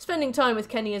rage. Spending time with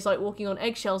Kenny is like walking on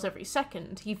eggshells every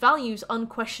second. He values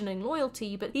unquestioning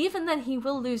loyalty, but even then he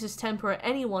will lose his temper at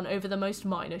anyone over the most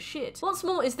minor shit. What's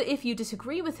more is that if you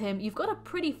disagree with him, you've got a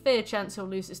pretty fair chance he'll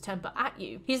lose his temper at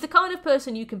you. He's the kind of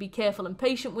person you can be careful and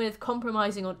patient with,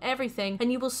 compromising on everything,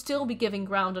 and you will still be giving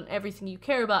ground on everything you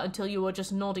care about until you are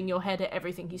just nodding your head at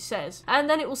everything he says. And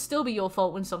then it will still be your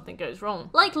fault when something goes wrong.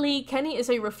 Like Lee, Kenny is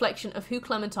a reflection of who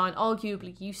Clementine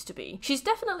arguably used to be. She's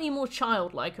definitely more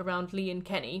childlike around Lee and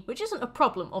Kenny, which isn't a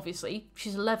problem, obviously.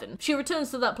 She's 11. She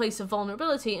returns to that place of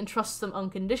vulnerability and trusts them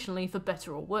unconditionally for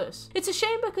better or worse. It's a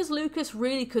shame because Lucas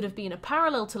really could have been a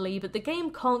parallel to Lee, but the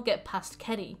game can't get past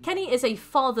Kenny. Kenny is a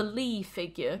Father Lee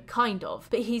figure, kind of,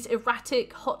 but he's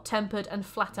erratic, hot-tempered, and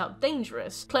flat-out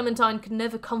dangerous. Clementine can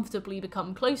never comfortably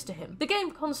become close to him. The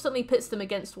game constantly pits them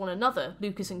against one another,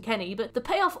 Lucas and Kenny, but the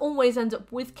payoff always ends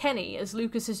up with Kenny, as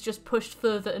Lucas is just pushed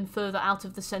further and further out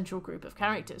of the central group of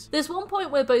characters. There's one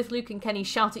point where both Luke and Kenny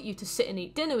shout at you to sit and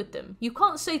eat dinner with them. You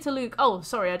can't say to Luke, oh,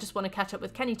 sorry, I just want to catch up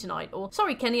with Kenny tonight, or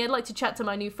sorry, Kenny, I'd like to chat to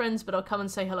my new friends, but I'll come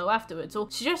and say hello afterwards, or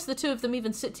suggest the two of them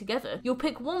even sit together. You'll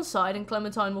pick one side and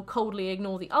Clementine will coldly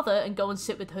ignore the other and go and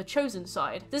sit with her chosen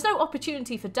side. There's no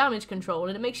opportunity for damage control,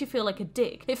 and it makes you feel like a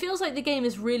dick. It feels like the game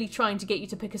is really trying to get you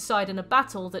to pick a side in a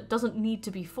battle that doesn't need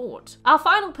to be fought. Our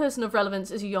final person of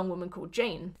relevance is a young woman called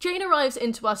Jane. Jane arrives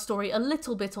into our story a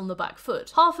little bit on the back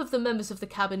foot. Half of the members of the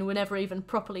cabin were never even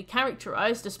properly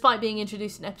characterized, despite being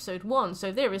introduced in episode 1,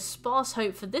 so there is sparse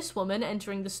hope for this woman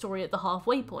entering the story at the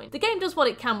halfway point. The game does what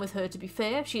it can with her, to be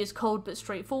fair. She is cold but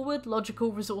straightforward,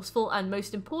 logical, resourceful, and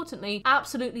most importantly,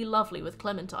 absolutely lovely with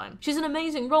Clementine. She's an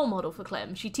amazing role model for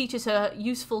Clem. She teaches her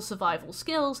useful survival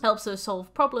skills, helps her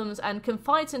solve problems, and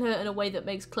confides in her in a way that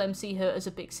makes Clem see her as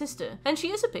a big sister. And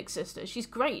she is a big sister. She's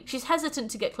great. She's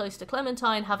hesitant to get close to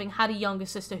Clementine, having had a younger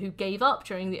sister who gave up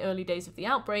during the early days of the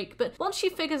outbreak, but once she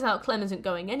figures out Clem isn't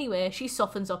going anywhere, she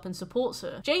softens up and supports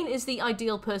her. Jane is the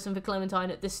ideal person for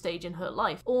Clementine at this stage in her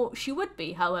life, or she would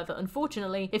be, however,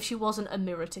 unfortunately, if she wasn't a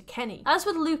mirror to Kenny. As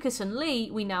with Lucas and Lee,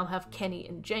 we now have Kenny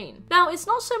and Jane. Now, it's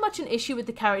not so much an issue with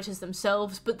the characters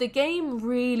themselves, but the game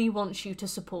really wants you to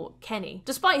support Kenny.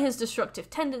 Despite his destructive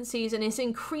tendencies and his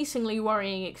increasingly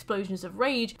worrying explosions of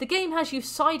rage, the game has you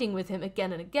siding with him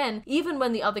again and again, even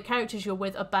when the other characters you're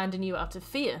with abandon you out of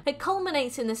fear. It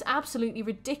culminates in this absolutely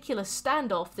ridiculous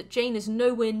standoff that Jane is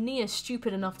nowhere near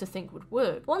stupid enough to think would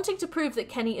work. Wanting to prove that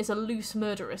Kenny is a loose,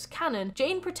 murderous cannon,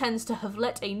 Jane pretends to have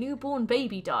let a newborn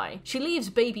baby die. She leaves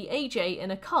baby AJ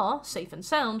in a car, safe and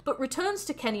sound, but returns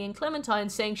to Kenny and Clementine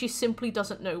saying she simply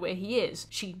doesn't know where he is.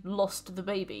 She lost the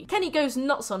baby. Kenny goes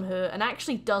nuts on her and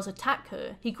actually does attack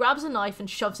her. He grabs a knife and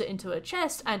shoves it into her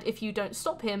chest, and if you don't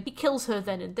stop him, he kills her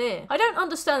then and there. I don't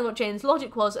understand what Jane's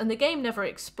logic was flaws, and the game never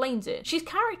explains it. She's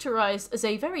characterized as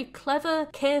a very clever,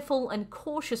 careful, and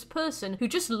cautious person who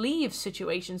just leaves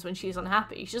situations when she's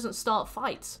unhappy. She doesn't start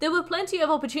fights. There were plenty of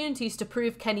opportunities to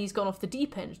prove Kenny's gone off the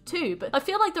deep end too, but I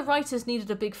feel like the writers needed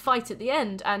a big fight at the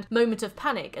end and moment of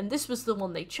panic, and this was the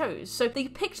one they chose. So they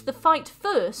picked the fight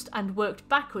first and worked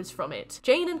backwards from it.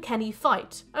 Jane and Kenny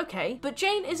fight. Okay, but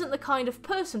Jane isn't the kind of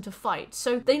person to fight,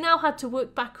 so they now had to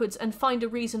work backwards and find a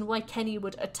reason why Kenny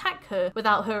would attack her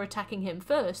without her attacking him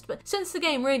first. But since the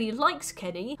game really likes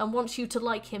Kenny and wants you to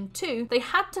like him too, they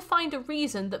had to find a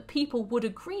reason that people would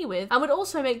agree with and would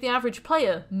also make the average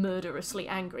player murderously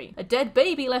angry. A dead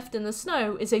baby left in the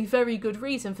snow is a very good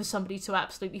reason for somebody to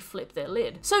absolutely flip their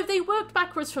lid. So they worked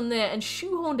backwards from there and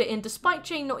shoehorned it in despite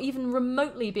Jane not even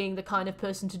remotely being the kind of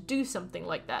person to do something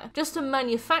like that, just to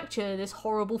manufacture this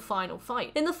horrible final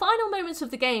fight. In the final moments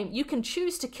of the game, you can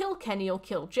choose to kill Kenny or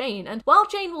kill Jane, and while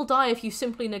Jane will die if you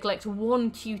simply neglect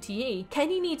one QTE,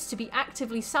 Kenny needs to be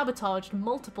actively sabotaged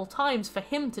multiple times for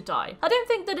him to die. I don't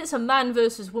think that it's a man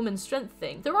versus woman strength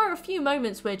thing. There are a few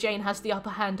moments where Jane has the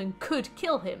upper hand and could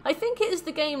kill him. I think it is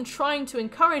the game trying to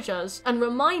encourage us and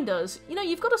remind us, you know,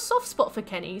 you've got a soft spot for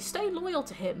Kenny, stay loyal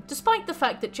to him, despite the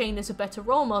fact that Jane is a better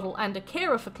role model and a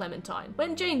carer for Clementine.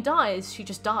 When Jane dies, she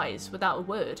just dies without a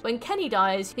word. When Kenny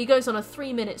dies, he goes on a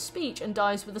 3-minute speech and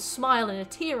dies with a smile and a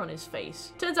tear on his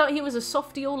face. Turns out he was a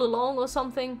softie all along or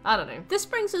something. I don't know. This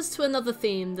brings us to another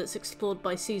theme that's explored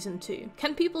by Season 2.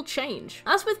 Can people change?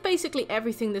 As with basically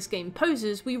everything this game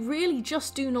poses, we really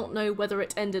just do not know whether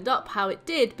it ended up how it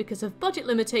did because of budget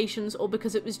limitations or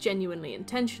because it was genuinely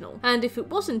intentional. And if it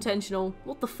was intentional,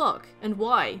 what the fuck? And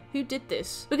why? Who did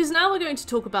this? Because now we're going to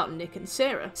talk about Nick and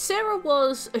Sarah. Sarah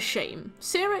was a shame.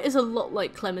 Sarah is a lot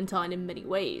like Clementine in many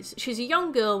ways. She's a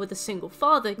young girl with a single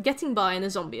father getting by in a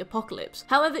zombie apocalypse.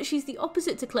 However, she's the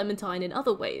opposite to Clementine in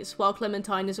other ways. While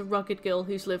Clementine is a rugged girl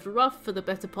who's lived rough for the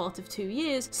better part of 2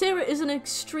 years, Sarah is an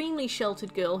extremely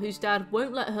sheltered girl whose dad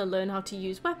won't let her learn how to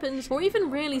use weapons or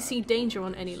even really see danger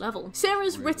on any level.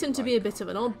 Sarah's written to be a bit of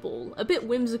an oddball, a bit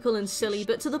whimsical and silly,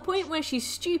 but to the point where she's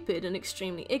stupid and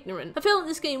extremely ignorant. I feel like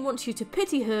this game wants you to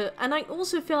pity her, and I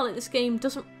also feel like this game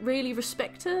doesn't really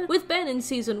respect her. With Ben in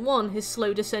Season 1, his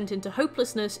slow descent into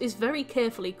hopelessness is very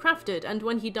carefully crafted, and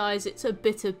when he dies it's a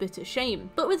bitter, bitter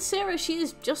shame. But with Sarah, she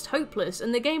is just hopeless,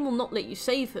 and the game will not let you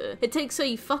save her. It takes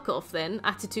a fuck off then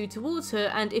attitude towards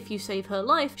her, and if you save her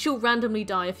life, she'll randomly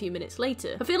die a few minutes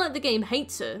later. I feel like the game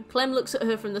hates her. Clem looks at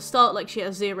her from the start like she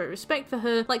has zero respect for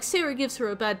her, like Sarah gives her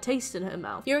a bad taste in her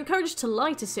mouth. You're encouraged to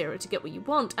lie to Sarah to get what you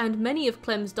want, and many of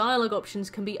Clem's dialogue options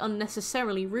can be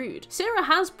unnecessarily rude. Sarah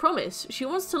has promise. She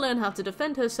wants to learn how to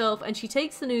defend herself, and she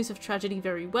takes the news of tragedy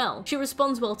very well. She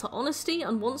responds well to honesty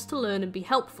and wants to learn and be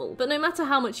helpful, but no matter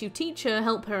how much you teach her,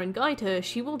 help her and guide her,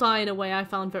 she will die in a way I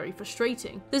found very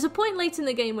frustrating. There's a point late in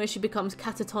the game where she becomes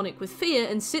catatonic with fear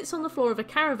and sits on the floor of a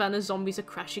caravan as zombies are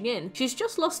crashing in. She's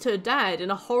just lost her dad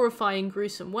in a horrifying,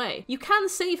 gruesome way. You can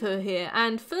save her here,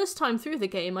 and first time through the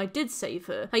game I did save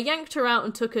her. I yanked her out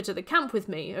and took her to the camp with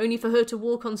me, only for her to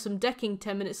walk on some decking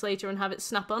 10 minutes later and have it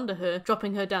snap under her,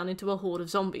 dropping her down into a horde of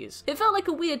zombies. It felt like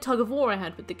a weird tug of war I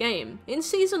had with the game. In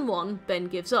Season 1, Ben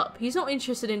gives up. He's not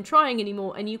interested in trying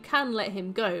anymore, and you can let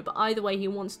him go, but either way he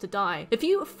wants to die. If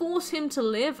you force him to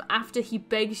live after he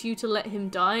begs you to let him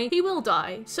die, he will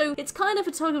die. So it's kind of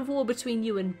a tug of war between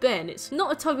you and Ben. It's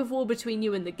not a tug of war between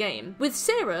you and the game. With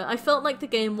Sarah, I felt like the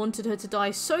game wanted her to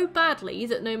die so badly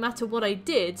that no matter what I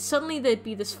did, suddenly there'd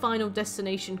be this final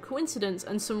destination coincidence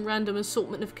and some random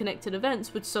assortment of connected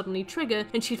events would suddenly trigger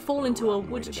and she'd fall into a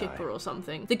wood chipper or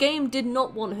something. The game did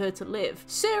not want her to live.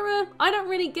 Sarah, I don't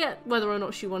really get whether or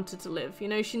not she wanted to live. You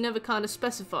know, she never kind of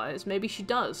specifies. Maybe she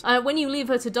does. When you leave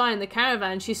her to die in the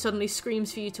caravan, she suddenly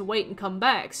screams for you to wait and come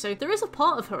back, so there is a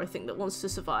part of her I think that wants to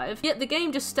survive. Yet the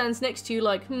game just stands next to you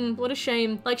like, what a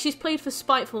shame. Like she's played for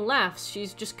spiteful laughs,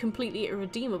 she's just completely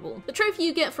irredeemable. The trophy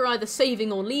you get for either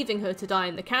saving or leaving her to die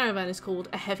in the caravan is called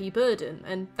a heavy burden,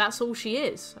 and that's all she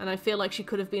is, and I feel like she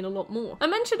could have been a lot more. I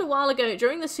mentioned a while ago,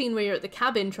 during the scene where you're at the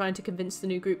cabin trying to convince the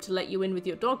new group to let you in with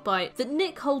your dog bite, that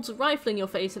Nick holds a rifle in your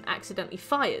face and accidentally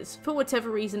fires. For whatever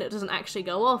reason it doesn't actually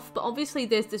go off, but obviously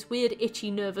there's this weird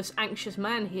itchy, nervous, anxious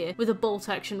man here with a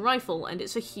bolt-action rifle, and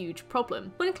it's a huge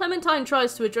problem. When Clementine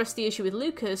tries to address the issue with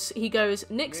Lucas, he goes,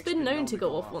 "Nick's been known to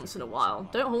go off once in a while,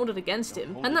 don't hold it against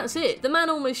him." And that's it. The man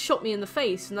almost shot me in the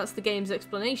face, and that's the game's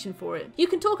explanation for it. You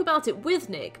can talk about it with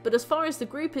Nick, but as far as the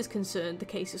group is concerned, the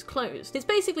case is closed. It's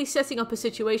basically setting up a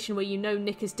situation where you know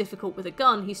Nick is difficult with a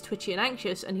gun, he's twitchy and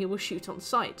anxious, and he will shoot on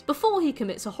sight. Before he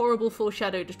commits a horrible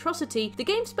foreshadowed atrocity, the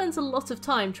game spends a lot of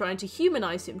time trying to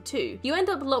humanize him too. You end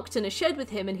up locked in a shed with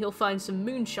him and he'll find some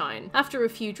moonshine. After a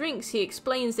few drinks, he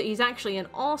explains that he's actually an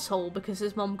arsehole because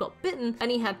his mom got bitten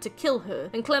and he had to kill her.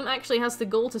 And Clem actually has the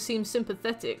gall to seem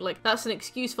sympathetic, like that's an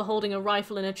excuse for holding a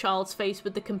rifle in a child's face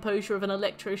with the composure of an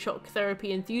electroshock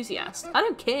therapy enthusiast. I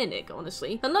don't care, Nick,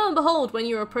 honestly. And lo and behold, when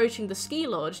you're approaching the ski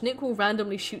lodge, Nick will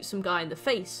randomly shoot some guy in the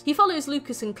face. He follows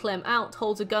Lucas and Clem out,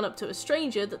 holds a gun up to a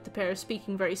stranger that the pair are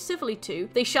speaking very civilly to,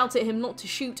 they shout at him not to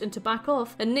shoot and to back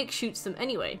off, and Nick shoots them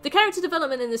anyway. The character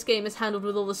development in this game is handled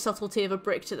with all the subtlety of a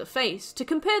brick to the face. To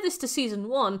compare this to Season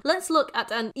 1, let's look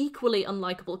at an equally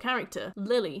unlikable character,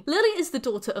 Lily. Lily is the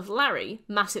daughter of Larry,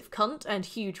 massive cunt and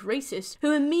huge racist,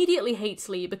 who immediately hates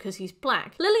Lee because he's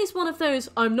black. Lily's one of those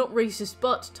I'm not racist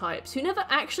but types who never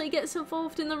actually gets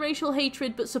involved in the racial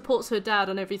hatred but supports her dad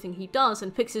on everything he does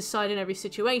and picks his side in every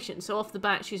situation, so off the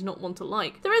bat she's not one to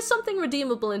like. There is something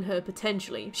redeemable in her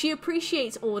potentially. She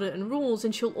appreciates order and rules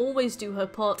and she'll always do her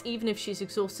part even if she's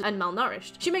exhausted and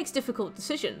malnourished. She makes difficult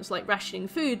decisions like rationing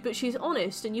food, but she's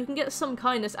honest and you can get some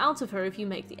kindness out of her if you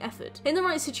make the effort. In the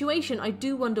right situation, I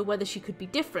do wonder whether she could be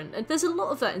different, and there's a lot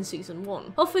of that in Season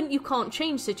 1. Often you can't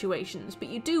change situations, but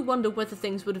you do wonder whether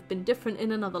things would have been different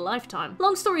in another lifetime.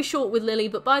 Long story short with Lily,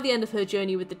 but by the end of her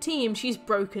journey with the team, she's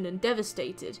broken and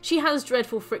devastated. She has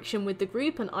dreadful friction with the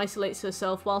group and isolates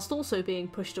herself whilst also being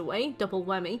pushed away, double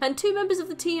whammy, and two members of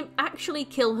the team actually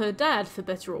kill her dad for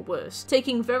better or worse,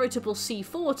 taking veritable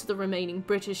C4 to the remaining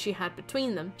bridges she had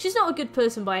between them. She's not a good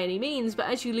person by any means, but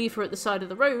as you leave her at the side of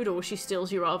the road or she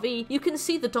steals your RV, you can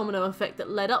see the domino effect that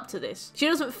led up to this. She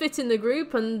doesn't fit in the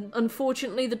group, and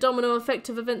unfortunately the domino effect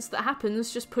of events that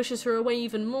happens just pushes her away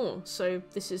even more, so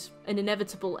this is an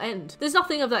inevitable end. There's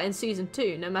nothing of that in Season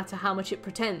 2, no matter how much it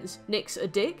pretends. Nick's a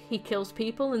dick, he kills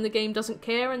people and the game doesn't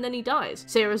care and then he dies.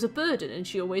 Sarah's a burden and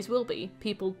she always will be.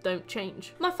 People don't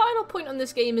change. My final point on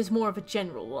this game is more of a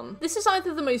general one. This is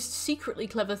either the most secretly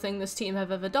clever thing this team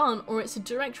have ever done, or it's a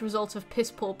direct result of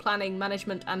piss poor planning,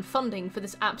 management and funding for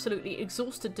this absolutely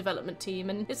exhausted development team,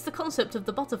 and it's the concept of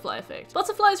the butterfly effect.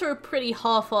 Butterflies are a pretty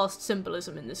half-assed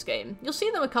symbolism in this game. You'll see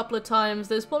them a couple of times.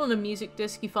 There's one on a music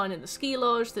disc you find in the ski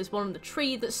lodge, there's one on the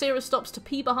tree that Sarah stops to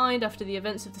pee behind after the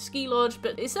events of the ski lodge,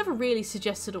 but it's never really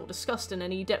suggested or discussed in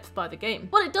any depth by the game.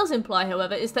 What it does imply,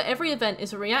 however, is that every event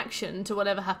is a reaction to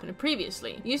whatever happened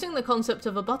previously. Using the concept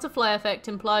of a butterfly effect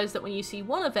implies that when you see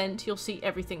one event, you'll see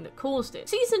everything that caused it.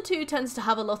 Season 2 tends to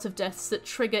have a lot of deaths that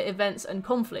trigger events and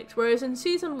conflict, whereas in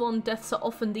Season 1, deaths are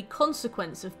often the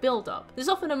consequence of build-up. There's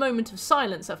often a moment of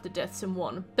silence after deaths in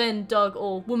 1. Ben, Doug,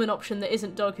 or woman option that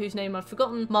isn't Doug whose name I've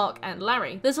forgotten, Mark and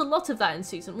Larry. There's a lot of that in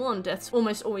Season 1. Deaths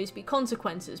almost always be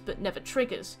consequences, but never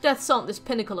triggers. Deaths aren't this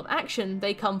pinnacle of action,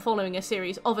 they come following a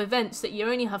series of events that you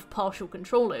only have partial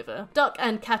control over. Duck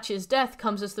and Catch's death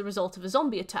comes as the result of a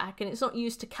zombie attack, and it's not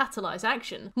used to catalyse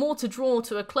action, more to draw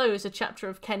to a close a chapter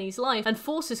of Kenny's life and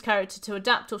force his character to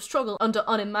adapt or struggle under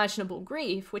unimaginable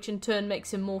grief, which in turn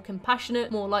makes him more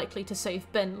compassionate, more likely to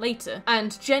save Ben later,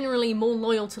 and generally more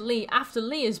loyal to Lee after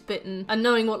Lee is bitten and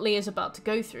knowing what Lee is about to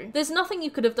go through. There's nothing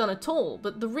you could have done at all,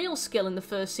 but the real skill in the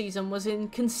first season was in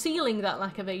concealing that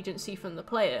lack of agency from the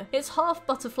player. It's half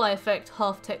butterfly effect,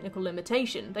 half technical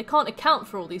limitation. They can't account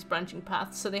for all these branching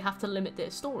paths, so they have to limit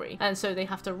their story, and so they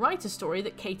have to write a story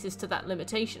that caters to that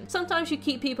limitation. Sometimes you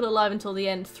keep people alive until the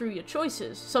end through your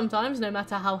choices. Sometimes, no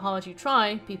matter how hard you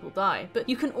try, people die, but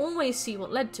you can always see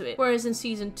what led to it, whereas in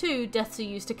Season 2, deaths are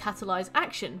used to catalyse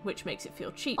action, which makes it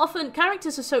feel cheap. Often,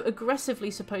 characters are so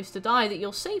aggressively supposed to die that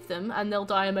you'll save them, and they'll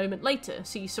die a moment later.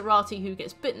 See Sarati, who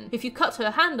gets bitten. If you cut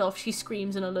her hand off, she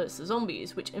screams and alerts the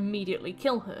zombies, which immediately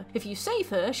kill her. If you save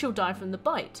her, she'll die from the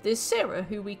bite. There's Sarah,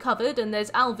 who we covered, and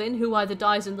there's Alvin, who either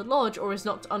dies in the lodge or is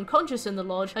knocked unconscious in the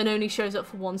lodge and only shows up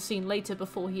for one scene later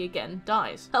before he again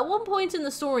dies. At one point in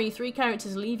the story, 3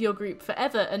 characters leave your group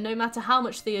forever, and no matter how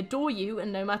much they adore you,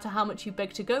 and no matter how much you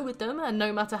beg to go with them, and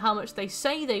no matter how much they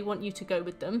say they want you to go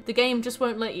with them, the game just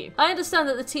won't let you. I understand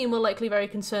that the team were likely very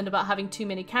concerned about having too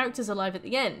many characters alive at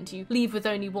the end. You leave with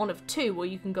only one of 2, or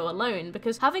you can go alone,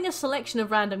 because having a selection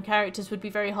of random characters would be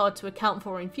very hard to account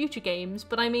for in future games,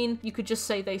 but I mean, you could just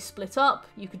say they split up,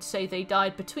 you could say they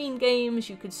died between games,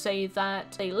 you could say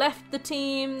that they left the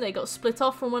team, they got split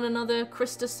off from one another,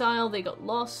 Krista style, they got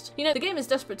lost. You know, the game is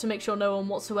desperate to make sure no one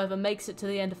whatsoever makes it to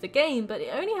the end of the game, but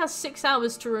it only has 6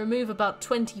 hours to remove about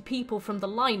 20 people from the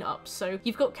lineup, so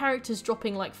you've got characters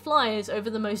dropping like flies over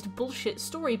the most bullshit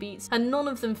story beats, and none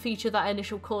of them feature that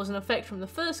initial cause and effect from the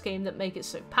first game that make it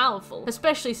so powerful,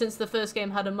 especially since the first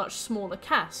game had a much smaller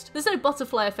cast. There's no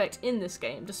butterfly effect in this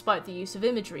game, despite the use of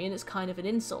imagery, and it's kind of an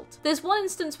insult. There's one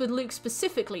instance with Luke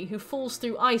specifically who falls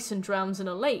through ice and drowns in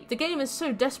a lake. The game is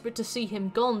so desperate to see him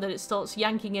gone that it starts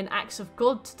yanking in acts of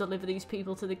God to deliver these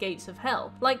people to the gates of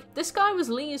hell. Like, this guy was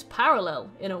Lee's parallel,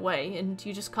 in a way, and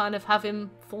you just kind of have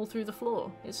him fall through the floor.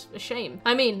 sure. It's a shame.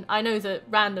 I mean, I know that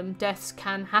random deaths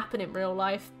can happen in real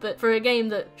life, but for a game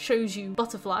that shows you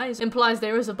butterflies, implies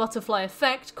there is a butterfly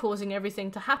effect causing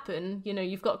everything to happen, you know,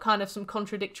 you've got kind of some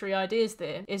contradictory ideas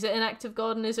there. Is it an act of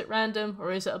God and is it random,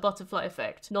 or is it a butterfly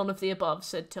effect? None of the above,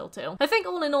 said Telltale. I think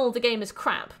all in all the game is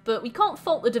crap, but we can't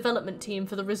fault the development team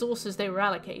for the resources they were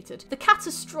allocated. The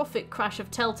catastrophic crash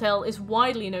of Telltale is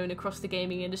widely known across the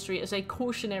gaming industry as a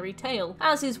cautionary tale,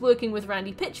 as is working with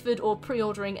Randy Pitchford or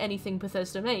pre-ordering anything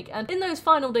Bethesda make, and in those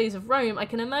final days of Rome, I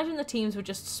can imagine the teams were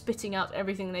just spitting out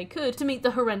everything they could to meet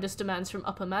the horrendous demands from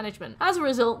upper management. As a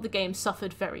result, the game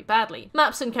suffered very badly.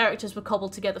 Maps and characters were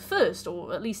cobbled together first,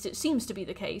 or at least it seems to be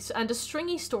the case, and a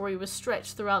stringy story was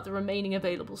stretched throughout the remaining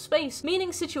available space,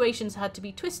 meaning situations had to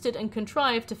be twisted and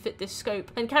contrived to fit this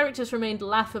scope, and characters remained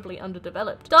laughably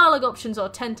underdeveloped. Dialogue options are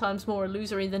 10 times more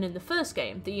illusory than in the first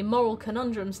game. The moral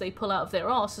conundrums they pull out of their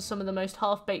arse are some of the most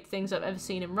half-baked things I've ever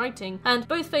seen in writing, and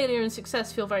both failure and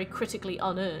success feel very critically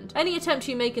unearned. Any attempt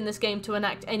you make in this game to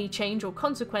enact any change or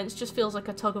consequence just feels like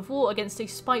a tug of war against a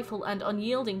spiteful and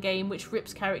unyielding game which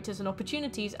rips characters and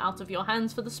opportunities out of your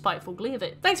hands for the spiteful glee of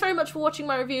it. Thanks very much for watching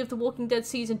my review of The Walking Dead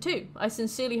Season 2. I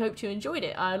sincerely hope you enjoyed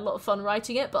it. I had a lot of fun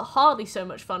writing it, but hardly so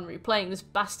much fun replaying this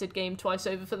bastard game twice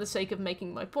over for the sake of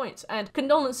making my points. And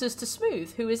condolences to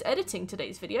Smooth, who is editing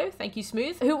today's video. Thank you,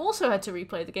 Smooth, who also had to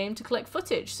replay the game to collect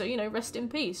footage, so you know, rest in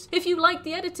peace. If you liked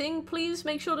the editing, please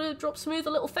make sure to drop Smooth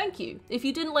a little thank you. If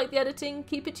you didn't like the editing,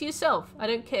 keep it to yourself. I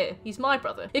don't care. He's my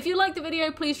brother. If you liked the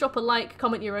video, please drop a like,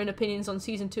 comment your own opinions on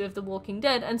Season 2 of The Walking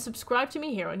Dead, and subscribe to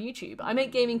me here on YouTube. I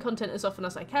make gaming content as often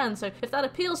as I can, so if that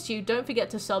appeals to you, don't forget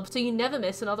to sub so you never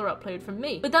miss another upload from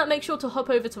me. With that, make sure to hop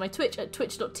over to my Twitch at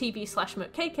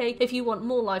twitch.tv/merkkk if you want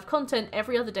more live content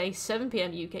every other day, 7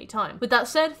 PM UK time. With that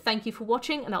said, thank you for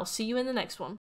watching, and I'll see you in the next one.